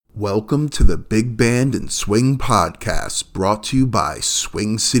Welcome to the Big Band and Swing Podcast, brought to you by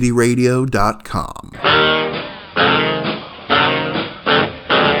SwingCityRadio.com.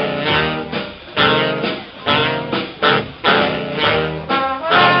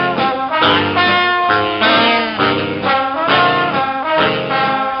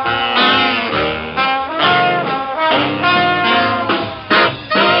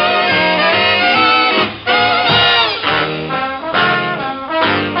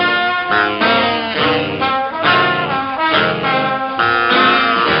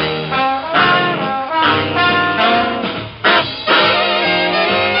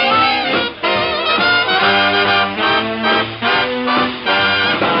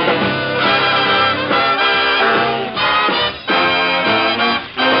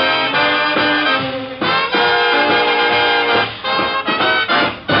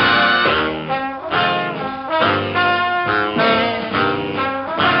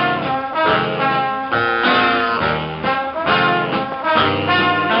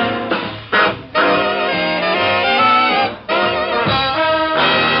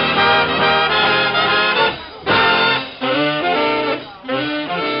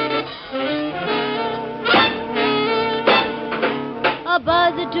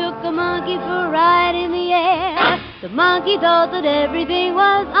 Monkey thought that everything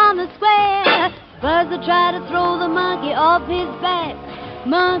was on the square. Buzzer tried to throw the monkey off his back.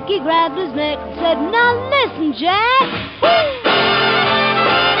 Monkey grabbed his neck and said, "Now listen, Jack."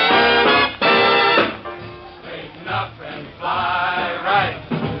 Straighten up and fly right.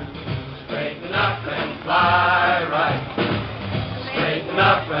 Straighten up and fly right. Straighten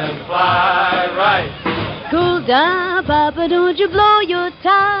up and fly right. Cool down, Papa, don't you blow your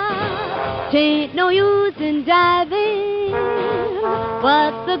top. 'Tain't no use in diving.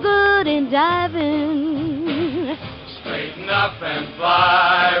 What's the good in diving? Straighten up and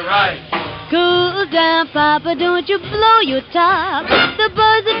fly right. Cool down, Papa, don't you blow your top. The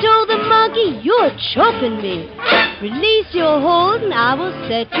buzzer told the monkey, "You're choking me. Release your hold and I will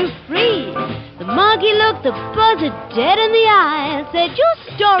set you free." The monkey looked the buzzer dead in the eye and said, "Your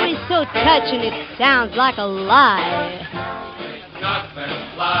story's so touching it sounds like a lie." Straighten up and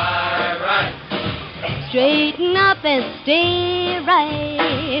fly right. Straighten up and stay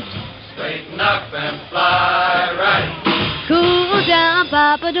right. Straighten up and fly right. Cool down,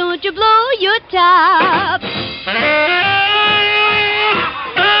 Papa, don't you blow your top.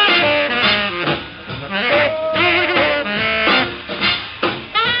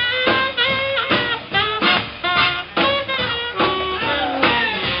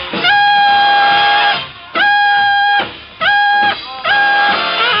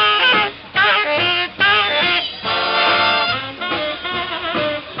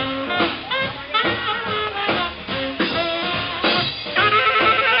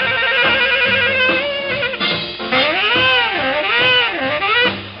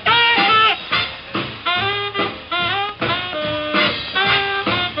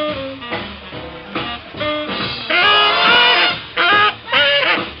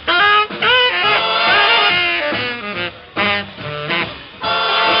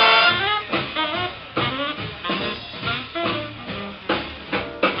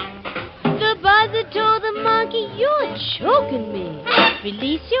 "You're choking me.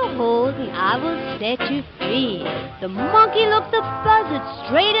 Release your hold and I will set you free." The monkey looked the buzzard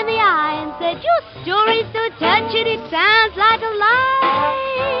straight in the eye and said, "Your story's so touching it sounds like a lie."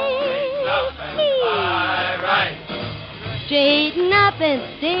 Straighten up and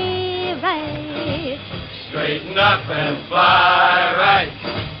stay right. Straighten up and fly right.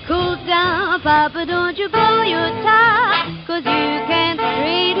 Cool down, Papa, don't you blow your top, 'cause you can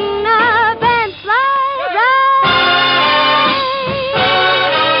straighten up and fly right.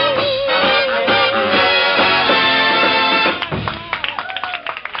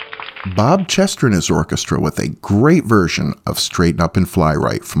 Bob Chester and his orchestra with a great version of Straighten Up and Fly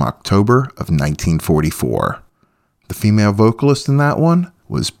Right from October of 1944. The female vocalist in that one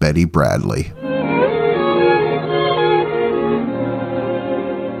was Betty Bradley.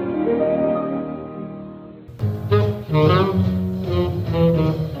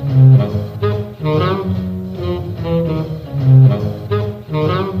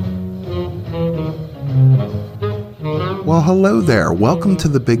 Well, hello there. Welcome to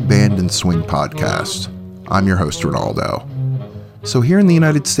the Big Band and Swing Podcast. I'm your host, Ronaldo. So here in the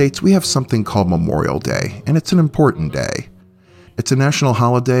United States, we have something called Memorial Day, and it's an important day. It's a national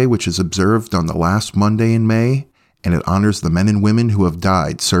holiday which is observed on the last Monday in May, and it honors the men and women who have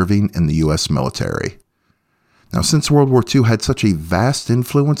died serving in the U.S. military. Now, since World War II had such a vast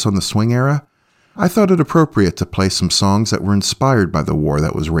influence on the swing era, I thought it appropriate to play some songs that were inspired by the war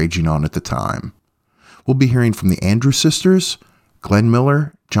that was raging on at the time. We'll be hearing from the Andrews Sisters, Glenn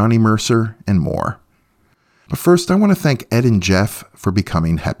Miller, Johnny Mercer, and more. But first, I want to thank Ed and Jeff for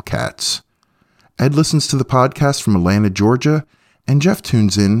becoming Hepcats. Ed listens to the podcast from Atlanta, Georgia, and Jeff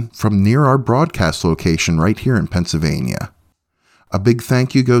tunes in from near our broadcast location right here in Pennsylvania. A big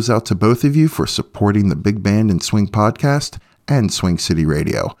thank you goes out to both of you for supporting the Big Band and Swing podcast and Swing City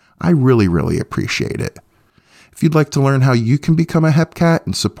Radio. I really appreciate it. If you'd like to learn how you can become a Hepcat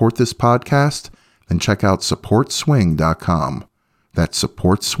and support this podcast, then check out supportswing.com. That's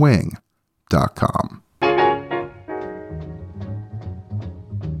supportswing.com.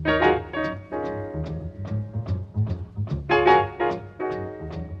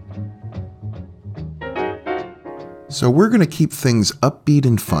 So we're going to keep things upbeat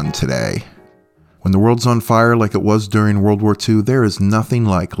and fun today. When the world's on fire like it was during World War II, there is nothing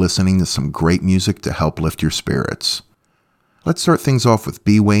like listening to some great music to help lift your spirits. Let's start things off with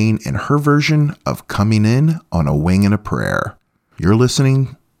B. Wayne and her version of Coming In on a Wing and a Prayer. You're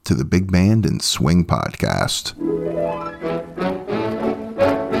listening to the Big Band and Swing Podcast.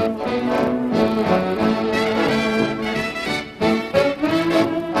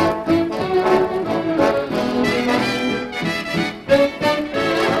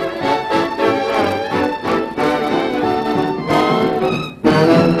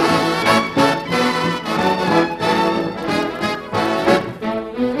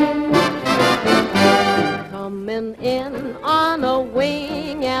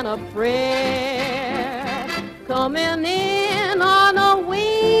 Coming in on a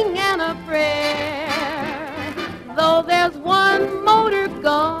wing and a prayer. Though there's one motor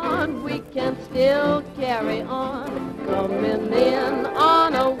gone, we can still carry on. Coming in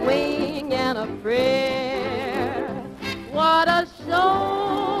on a wing and a prayer. What a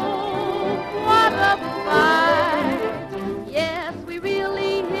show, what a fight. Yes, we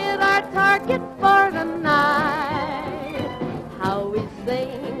really hit our target for tonight. How we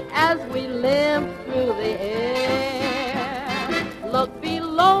sing as we limp through the air. Look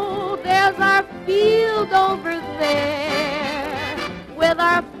below, there's our field over there, with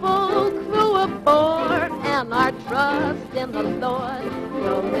our full crew aboard and our trust in the Lord,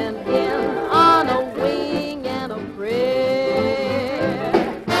 coming in on a wing and a prayer.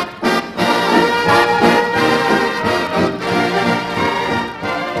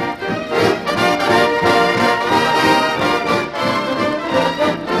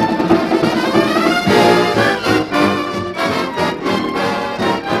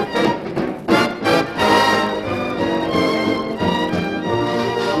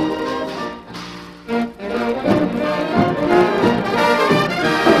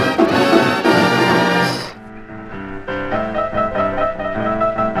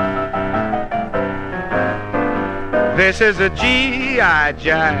 This is a G.I.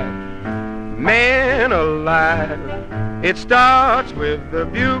 jive, man alive. It starts with the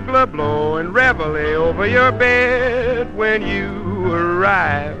bugler blowing reveille over your bed when you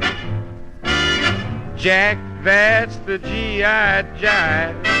arrive. Jack, that's the G.I.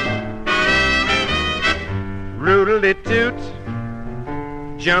 jive. Roodle-de-toot,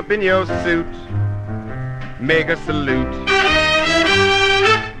 jump in your suit, make a salute.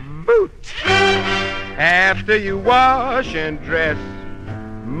 Boot! After you wash and dress,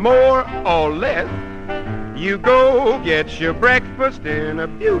 more or less, you go get your breakfast in a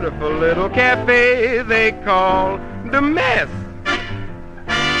beautiful little cafe they call the Mess.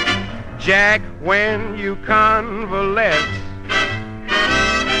 Jack, when you convalesce,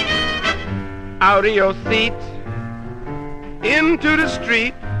 out of your seat, into the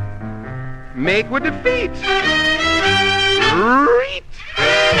street, make with the feet. Reet!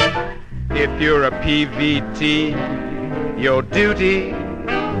 If you're a PVT, your duty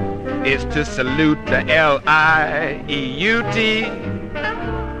is to salute the L-I-E-U-T.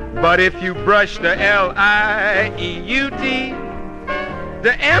 But if you brush the L-I-E-U-T,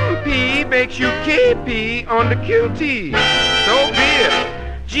 the MP makes you KP on the QT. So be it.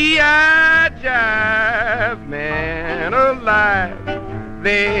 G.I. jive, man alive.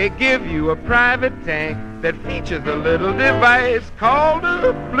 They give you a private tank that features a little device called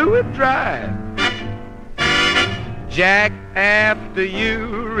a fluid drive. Jack, after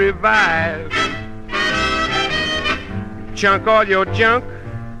you revive, chunk all your junk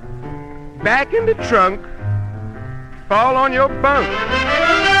back in the trunk, fall on your bunk,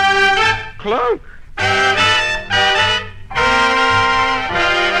 clunk.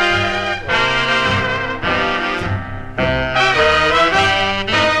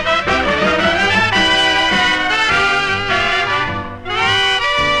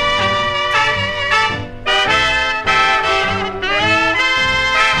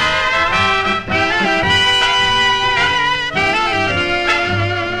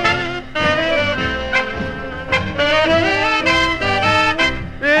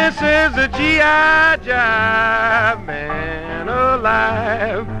 jive, man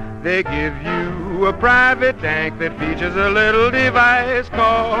alive. They give you a private tank that features a little device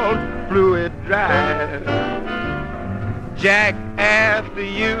called fluid drive. Jack after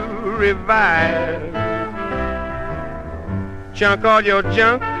you revive. Chunk all your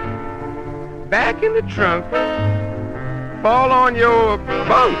junk back in the trunk. Fall on your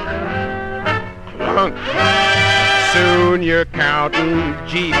bunk. Clunk. Soon you're counting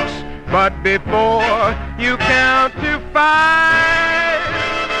Jeeps, but before you count to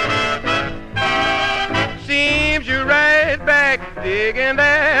 5, seems you're right back digging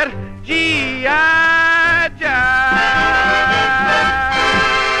that G.I. jive.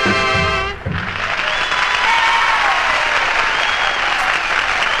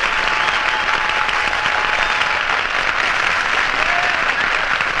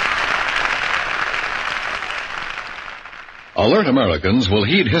 Alert Americans will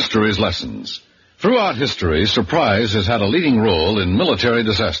heed history's lessons. Throughout history, surprise has had a leading role in military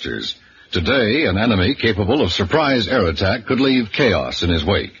disasters. Today, an enemy capable of surprise air attack could leave chaos in his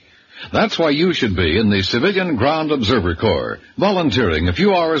wake. That's why you should be in the Civilian Ground Observer Corps, volunteering a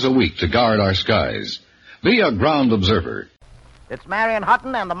few hours a week to guard our skies. Be a ground observer. It's Marion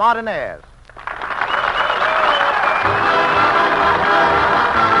Hutton and the Martineers.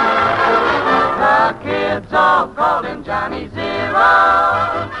 The kids all called him Johnny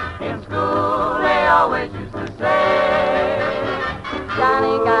Zero. In school they always used to say,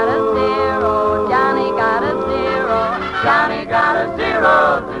 Johnny got a zero, Johnny got a zero, Johnny got a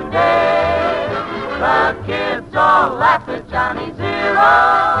zero today. The kids all laughed at Johnny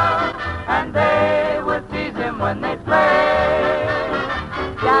Zero, and they would tease him when they'd play.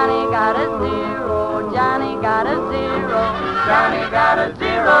 Johnny got a zero, Johnny got a zero, Johnny got a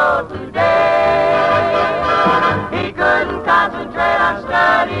zero today. He couldn't concentrate on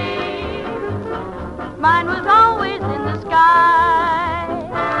study. Mine was always in the sky.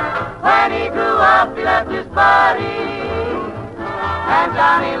 When he grew up, he left his buddy, and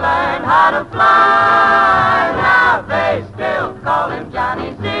Johnny learned how to fly. Now they still call him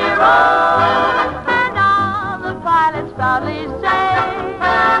Johnny Zero, and all the pilots proudly say,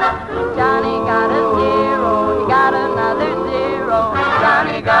 Johnny got a zero, he got another zero,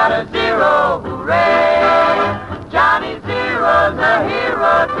 Johnny got a zero, hooray! Johnny Zero's a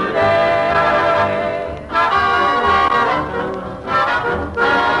hero today.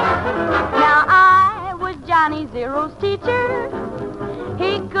 Now I was Johnny Zero's teacher.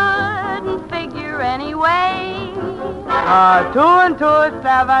 He couldn't figure anyway. 2 and 2 is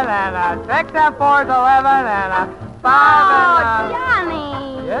 7, and 6 and 4 is 11, and 5 and...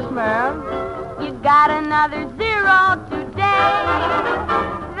 Johnny! Yes, ma'am? You got another zero today.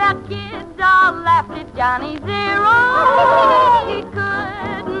 The kids all laughed at Johnny Zero. He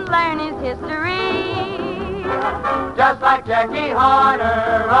couldn't learn his history. Just like Jackie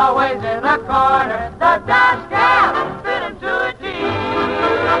Horner, always in the corner, the dash cam fit him to a T.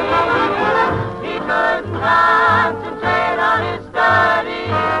 He couldn't concentrate on his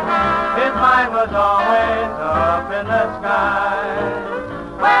studies. His mind was always up in the sky.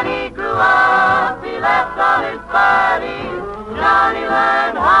 When he grew up, he left all his buddies. Johnny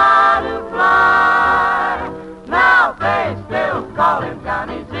learned how to fly. Now they still call him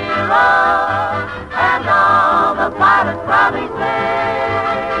Johnny Zero, and all the pilots proudly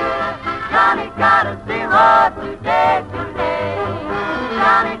say, Johnny got a zero today, today.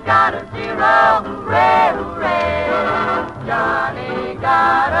 Johnny got a zero, hooray, hooray. Johnny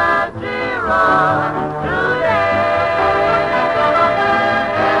got a zero today.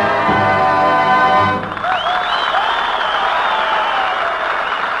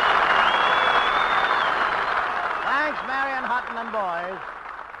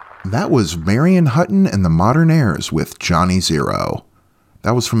 That was Marion Hutton and the Modernaires with Johnny Zero.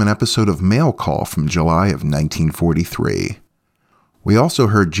 That was from an episode of Mail Call from July of 1943. We also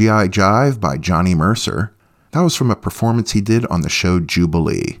heard G.I. Jive by Johnny Mercer. That was from a performance he did on the show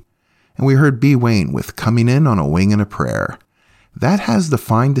Jubilee. And we heard B. Wayne with Coming In on a Wing and a Prayer. That has the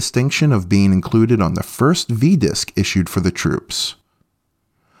fine distinction of being included on the first V-disc issued for the troops.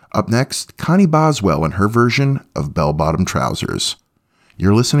 Up next, Connie Boswell and her version of Bell Bottom Trousers.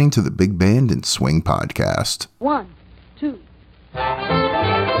 You're listening to the Big Band and Swing Podcast. 1, 2.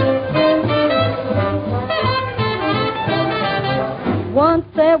 Once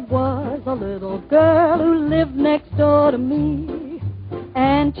there was a little girl who lived next door to me,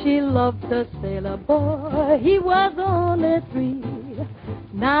 and she loved a sailor boy. He was only 3.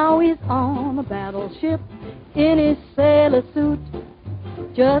 Now he's on a battleship in his sailor suit.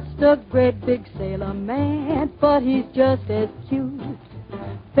 Just a great big sailor man, but he's just as cute.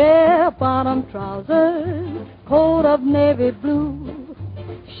 fair bottom trousers, coat of navy blue.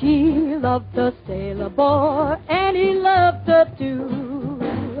 She loved the sailor boy, and he loved her too.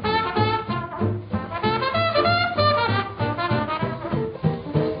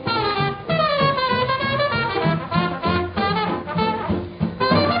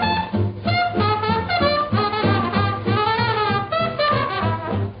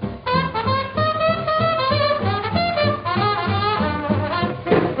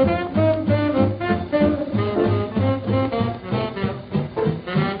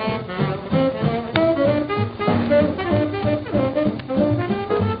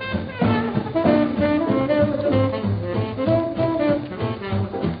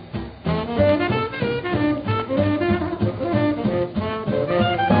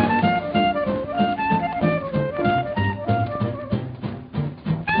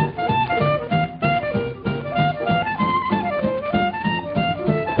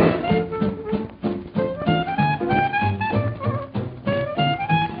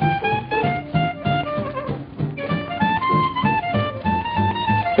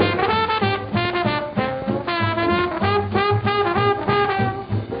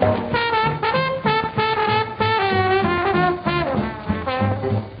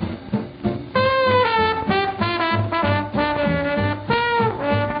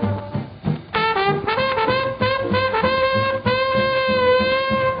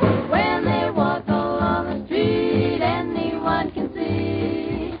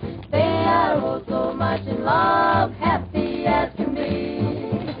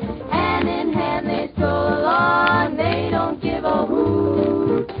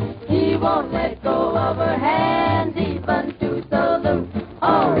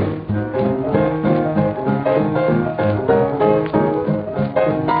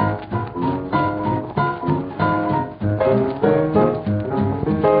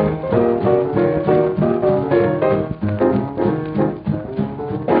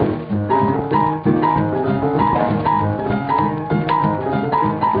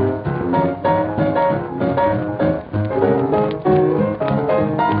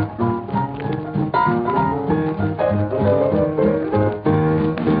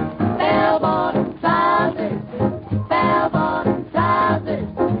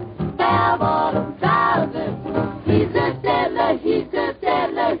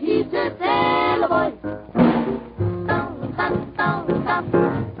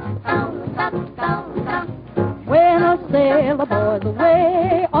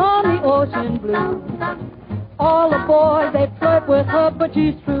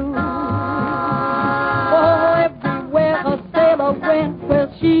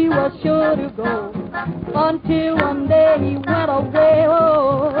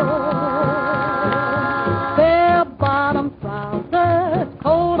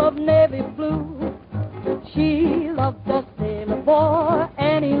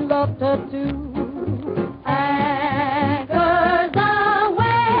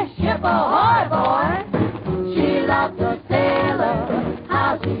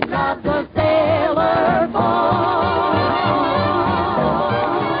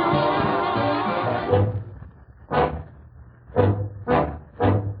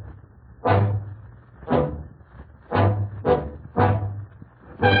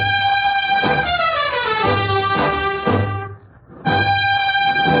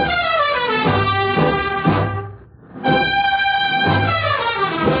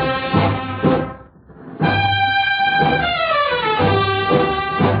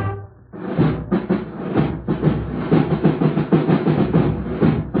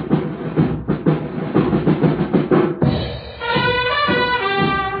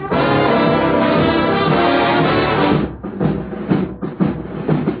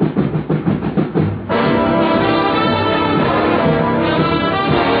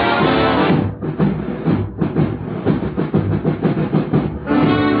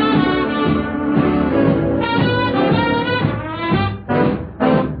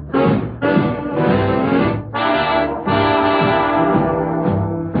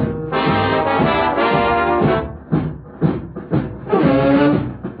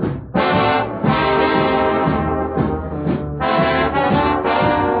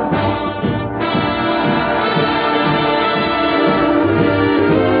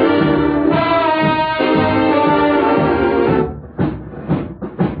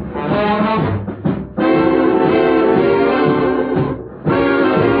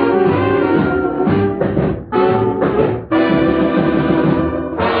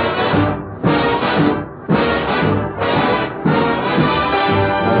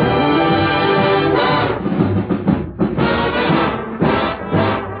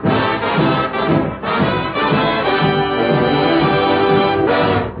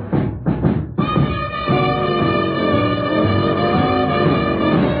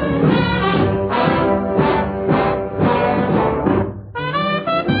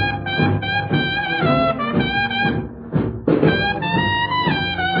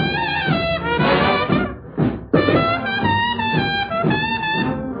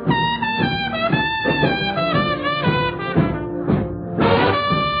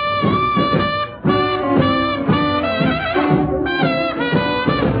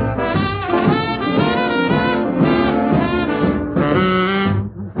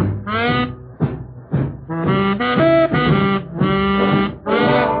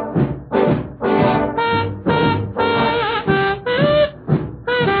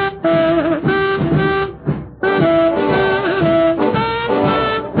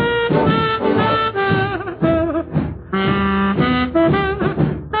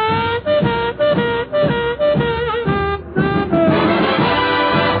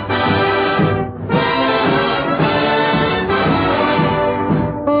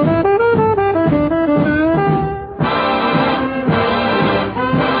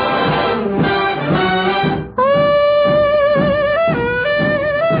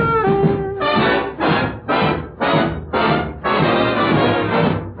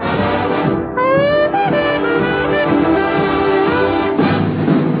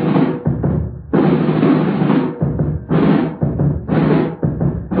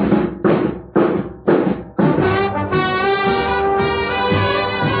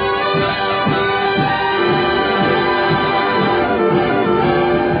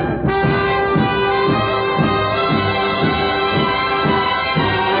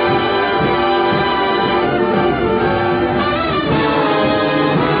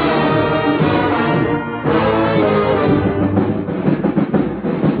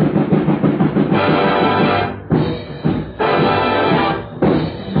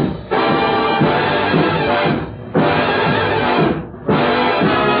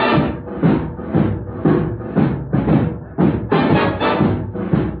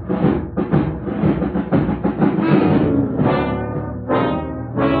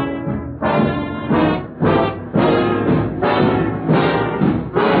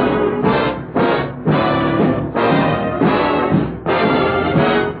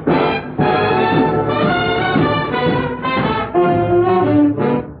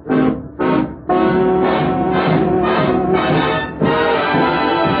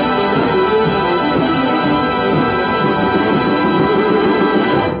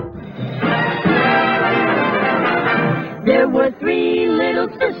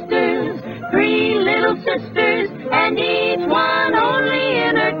 sisters, 3 little sisters, and each one only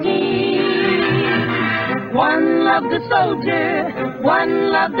in her teens. One loved the soldier,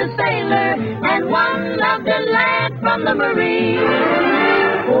 one loved the sailor, and one loved the lad from the Marine.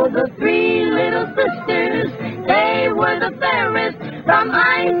 For the 3 little sisters, they were the fairest from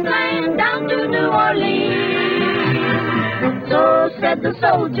Iceland down to New Orleans. So said the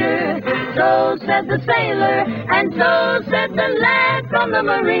soldier, so said the sailor, and so said the lad from the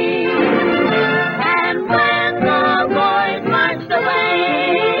Marine. And when the boys marched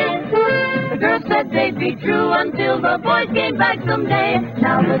away, the girls said they'd be true until the boys came back someday.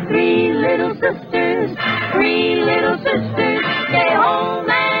 Now the 3 little sisters, 3 little sisters, stay home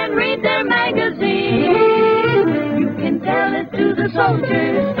and read their magazine. You can tell it to the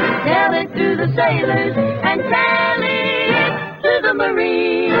soldiers, tell it to the sailors, and tell it to the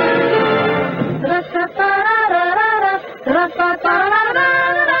Marines.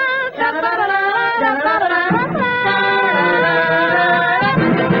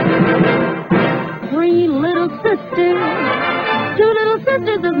 Three little sisters, 2 little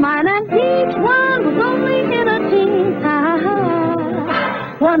sisters of mine, and each one was only in a teen.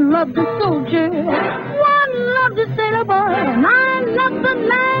 One loved the soldier, one loved the sailor boy, and I loved the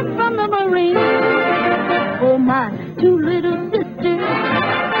lad from the Marine. Oh, my 2 little sisters,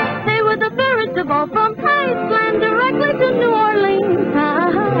 they were the fairest of all, from Iceland directly to New Orleans.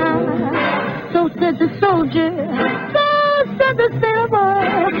 So said the soldier, so said the sailor boy,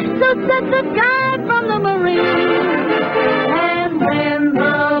 so said the guide from the Marine. And when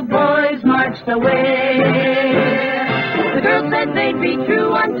the boys marched away, the girls said they'd be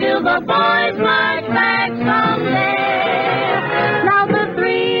true until the boys marched back someday. Now the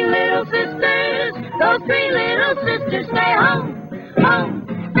 3 little sisters, those 3 little sisters, stay home, home,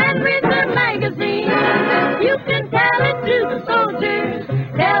 and read their magazine. You can tell it to the soldiers,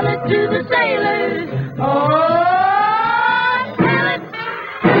 tell it to the sailors, oh, tell it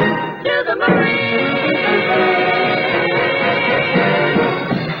to the Marines.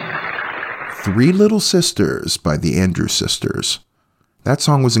 3 Little Sisters by the Andrews Sisters. That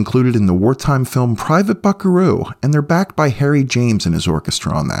song was included in the wartime film Private Buckaroo, and they're backed by Harry James and his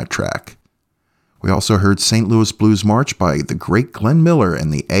orchestra on that track. We also heard St. Louis Blues March by the great Glenn Miller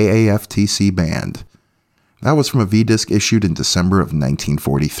and the AAFTC Band. That was from a V-disc issued in December of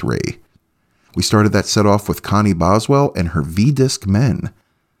 1943. We started that set off with Connie Boswell and her V-disc Men.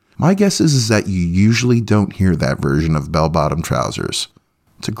 My guess is that you usually don't hear that version of Bell Bottom Trousers.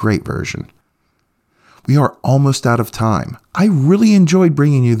 It's a great version. We are almost out of time. I really enjoyed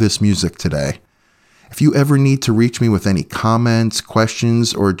bringing you this music today. If you ever need to reach me with any comments,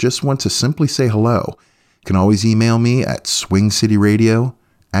 questions, or just want to simply say hello, you can always email me at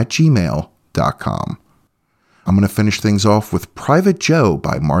swingcityradio@gmail.com. I'm going to finish things off with Private Joe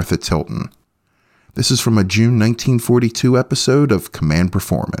by Martha Tilton. This is from a June 1942 episode of Command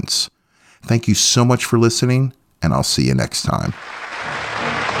Performance. Thank you so much for listening, and I'll see you next time.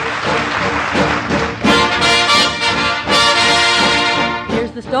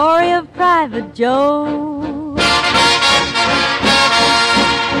 Here's the story of Private Joe.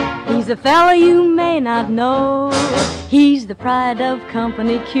 He's a fella you may not know. He's the pride of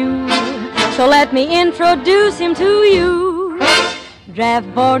Company Q. So let me introduce him to you.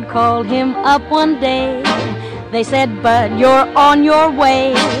 Draft board called him up one day. They said, "Bud, you're on your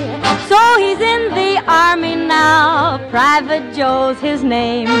way." So he's in the army now. Private Joe's his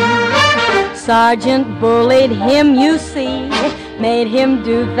name. Sergeant bullied him, you see, made him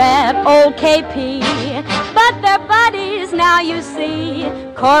do that old KP. But they're buddies now, you see.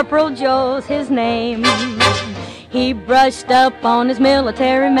 Corporal Joe's his name. He brushed up on his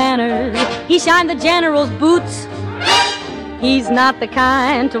military manners. He shined the general's boots. He's not the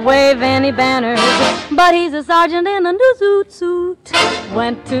kind to wave any banners, but he's a sergeant in a new zoot suit.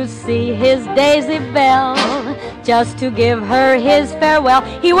 Went to see his Daisy Belle, just to give her his farewell.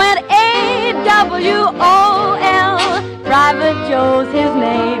 He went AWOL, Private Joe's his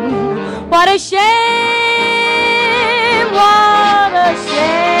name. What a shame, what a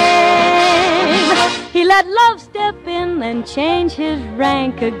shame. He let love step in and change his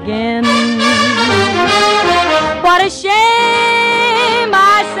rank again. What a shame,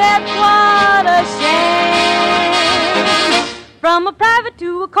 I said, what a shame. From a private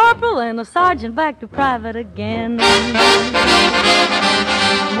to a corporal and a sergeant back to private again.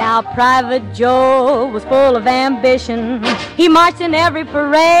 Now Private Joe was full of ambition. He marched in every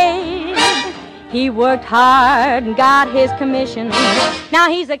parade. He worked hard and got his commission. Now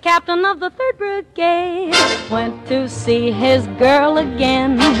he's a captain of the 3rd Brigade. Went to see his girl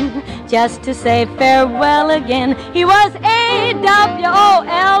again, just to say farewell again. He was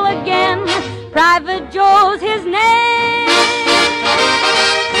A-W-O-L again. Private Joe's his name.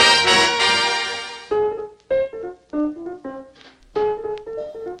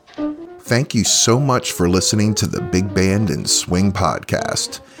 Thank you so much for listening to the Big Band and Swing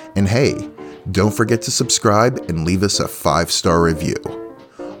podcast. And hey, don't forget to subscribe and leave us a 5-star review.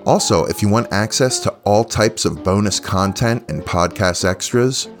 Also, if you want access to all types of bonus content and podcast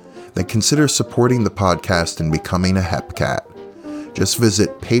extras, then consider supporting the podcast and becoming a Hepcat. Just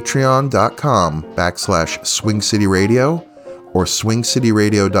visit patreon.com/Swing City Radio or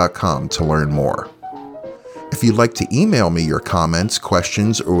swingcityradio.com to learn more. If you'd like to email me your comments,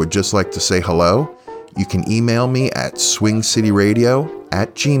 questions, or would just like to say hello, you can email me at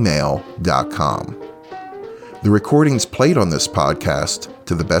swingcityradio@gmail.com. The recordings played on this podcast,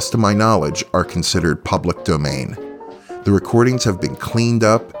 to the best of my knowledge, are considered public domain. The recordings have been cleaned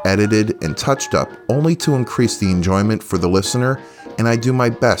up, edited, and touched up only to increase the enjoyment for the listener, and I do my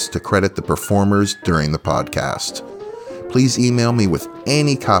best to credit the performers during the podcast. Please email me with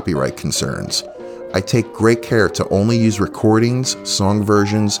any copyright concerns. I take great care to only use recordings, song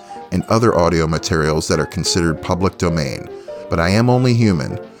versions, and other audio materials that are considered public domain, but I am only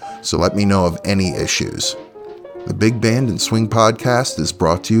human, so let me know of any issues. The Big Band and Swing podcast is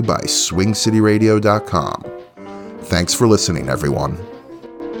brought to you by swingcityradio.com. Thanks for listening, everyone.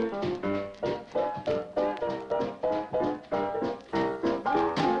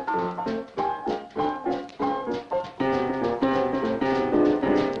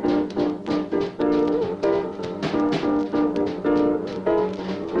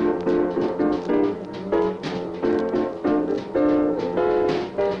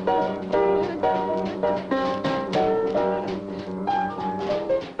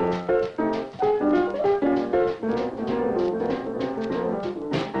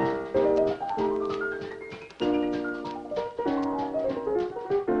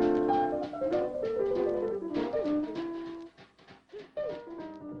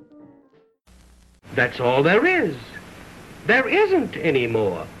 That's all there is. There isn't any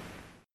more.